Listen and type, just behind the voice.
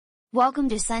Welcome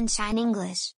to Sunshine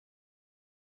English.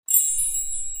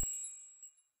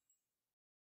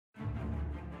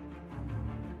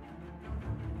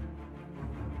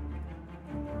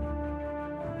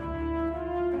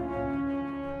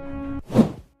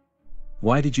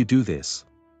 Why did you do this?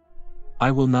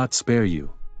 I will not spare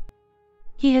you.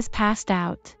 He has passed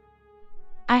out.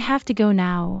 I have to go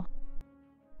now.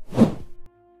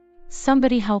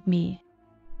 Somebody help me.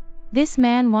 This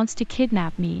man wants to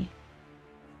kidnap me.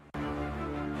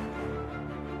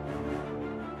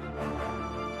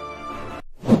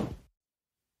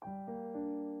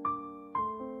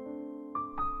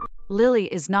 Lily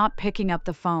is not picking up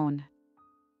the phone.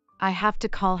 I have to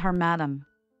call her, madam.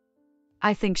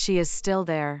 I think she is still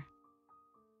there.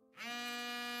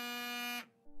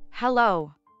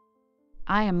 Hello.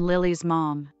 I am Lily's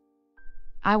mom.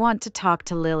 I want to talk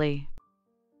to Lily.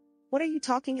 What are you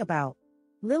talking about?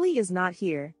 Lily is not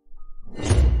here.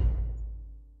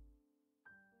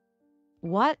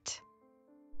 What?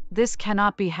 This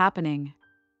cannot be happening.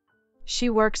 She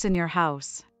works in your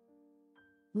house.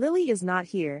 Lily is not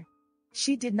here.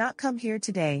 She did not come here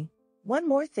today. One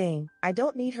more thing, I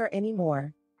don't need her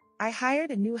anymore. I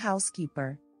hired a new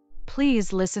housekeeper.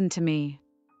 Please listen to me.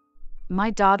 My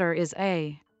daughter is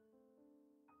A.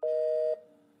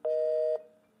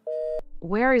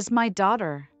 Where is my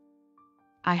daughter?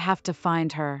 I have to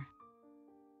find her.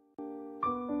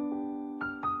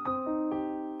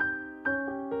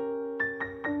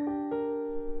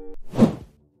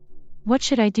 What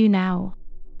should I do now?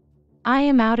 I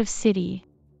am out of city.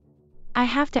 I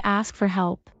have to ask for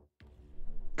help.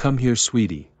 Come here,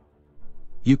 sweetie.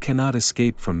 You cannot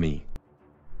escape from me.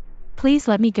 Please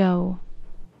let me go.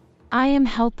 I am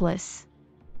helpless.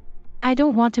 I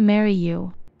don't want to marry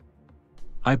you.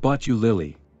 I bought you,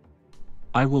 Lily.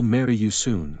 I will marry you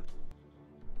soon.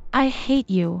 I hate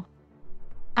you.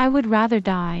 I would rather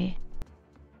die.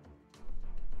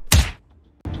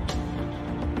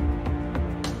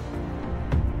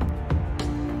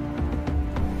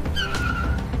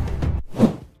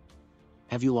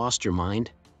 Have you lost your mind?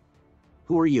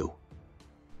 Who are you?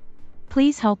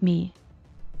 Please help me.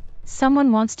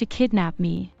 Someone wants to kidnap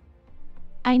me.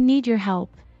 I need your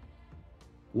help.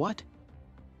 What?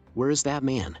 Where is that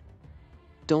man?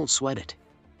 Don't sweat it.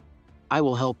 I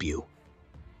will help you.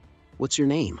 What's your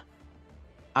name?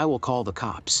 I will call the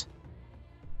cops.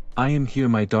 I am here,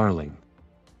 my darling.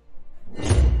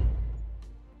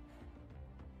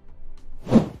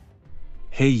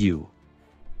 Hey, you.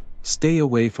 Stay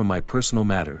away from my personal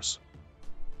matters.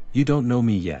 You don't know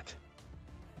me yet.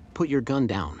 Put your gun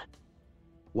down.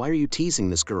 Why are you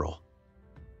teasing this girl?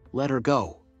 Let her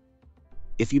go.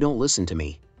 If you don't listen to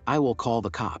me, I will call the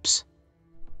cops.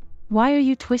 Why are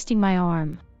you twisting my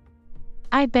arm?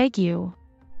 I beg you.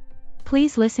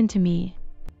 Please listen to me.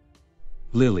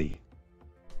 Lily.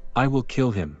 I will kill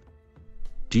him.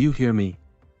 Do you hear me?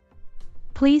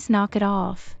 Please knock it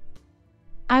off.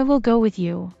 I will go with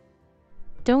you.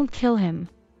 Don't kill him.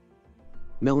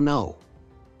 No.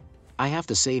 I have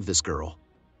to save this girl.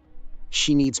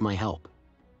 She needs my help.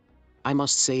 I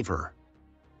must save her.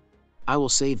 I will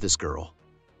save this girl.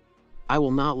 I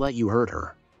will not let you hurt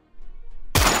her.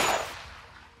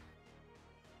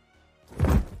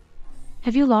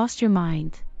 Have you lost your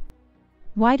mind?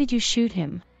 Why did you shoot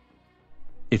him?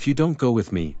 If you don't go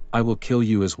with me, I will kill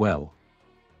you as well.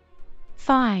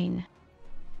 Fine.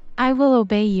 I will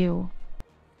obey you.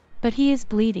 But he is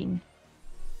bleeding.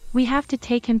 We have to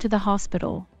take him to the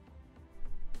hospital.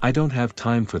 I don't have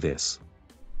time for this.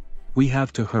 We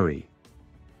have to hurry.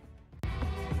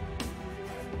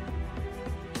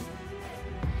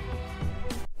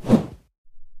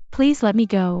 Please let me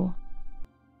go.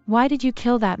 Why did you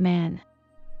kill that man?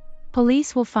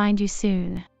 Police will find you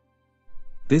soon.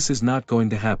 This is not going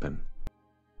to happen.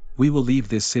 We will leave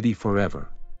this city forever.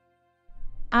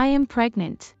 I am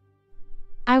pregnant.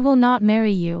 I will not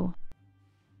marry you.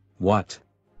 What?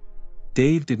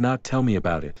 Dave did not tell me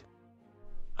about it.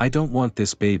 I don't want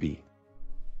this baby.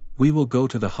 We will go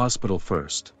to the hospital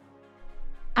first.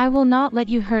 I will not let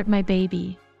you hurt my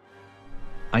baby.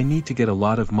 I need to get a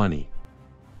lot of money.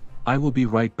 I will be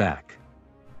right back.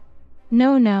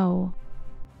 No.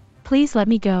 Please let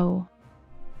me go.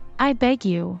 I beg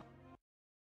you.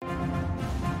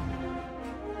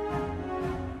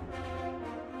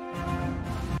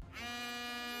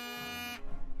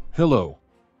 Hello.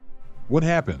 What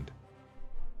happened?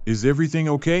 Is everything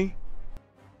okay?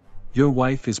 Your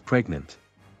wife is pregnant.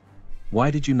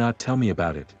 Why did you not tell me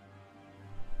about it?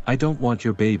 I don't want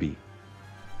your baby.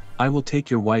 I will take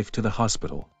your wife to the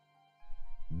hospital.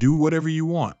 Do whatever you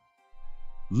want.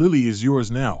 Lily is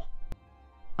yours now.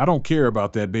 I don't care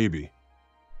about that baby.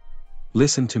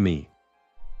 Listen to me.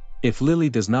 If Lily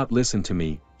does not listen to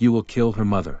me, you will kill her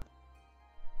mother.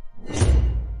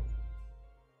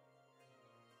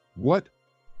 What?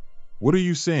 What are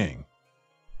you saying?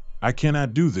 I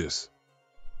cannot do this.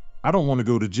 I don't want to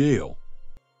go to jail.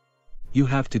 You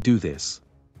have to do this.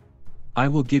 I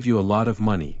will give you a lot of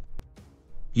money.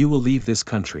 You will leave this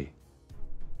country.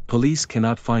 Police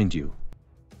cannot find you.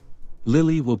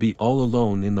 Lily will be all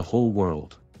alone in the whole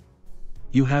world.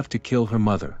 You have to kill her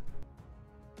mother.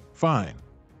 Fine.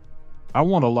 I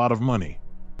want a lot of money.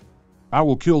 I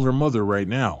will kill her mother right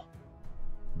now.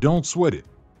 Don't sweat it.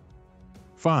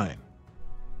 Fine.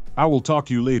 I will talk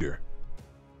to you later.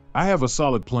 I have a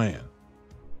solid plan.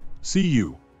 See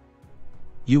you.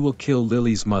 You will kill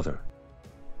Lily's mother.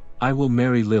 I will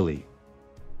marry Lily.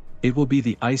 It will be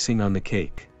the icing on the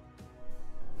cake.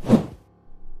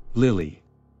 Lily.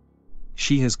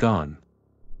 She has gone.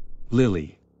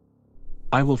 Lily.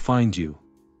 I will find you.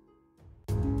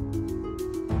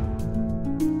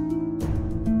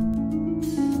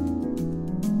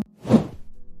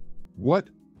 What?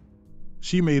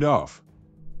 She made off.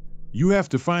 You have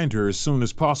to find her as soon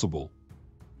as possible.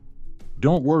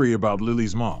 Don't worry about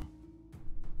Lily's mom.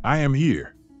 I am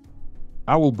here.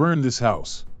 I will burn this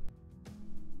house.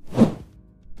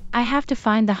 I have to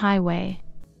find the highway.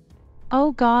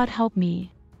 Oh God, help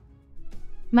me.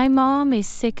 My mom is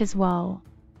sick as well.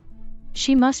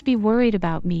 She must be worried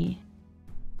about me.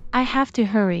 I have to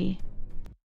hurry.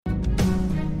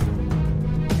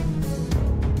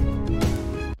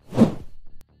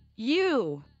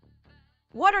 You!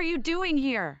 What are you doing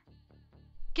here?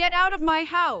 Get out of my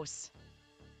house!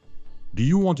 Do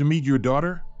you want to meet your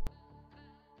daughter?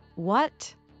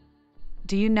 What?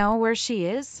 Do you know where she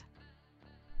is?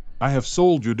 I have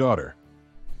sold your daughter.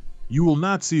 You will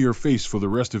not see her face for the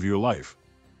rest of your life.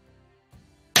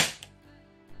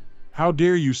 How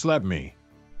dare you slap me?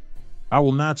 I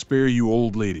will not spare you,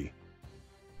 old lady.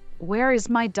 Where is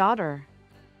my daughter?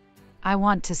 I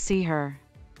want to see her.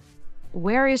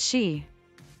 Where is she?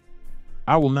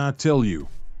 I will not tell you.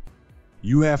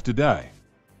 You have to die.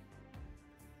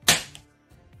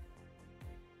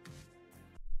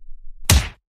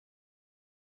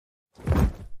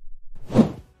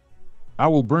 I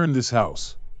will burn this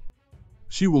house.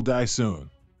 She will die soon.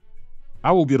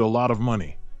 I will get a lot of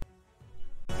money.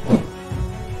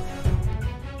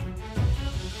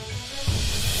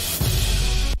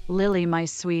 Lily, my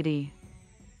sweetie.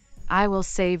 I will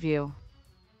save you.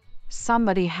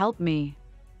 Somebody help me.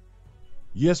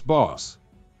 Yes, boss.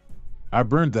 I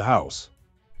burned the house.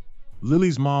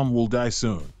 Lily's mom will die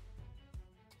soon.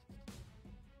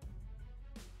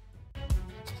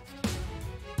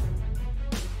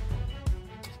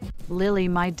 Lily,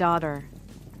 my daughter.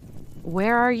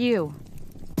 Where are you?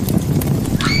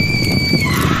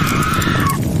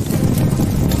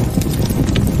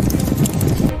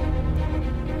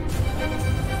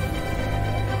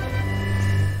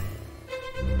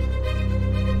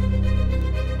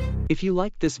 If you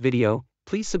liked this video,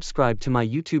 please subscribe to my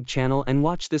YouTube channel and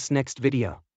watch this next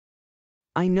video.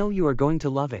 I know you are going to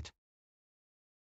love it.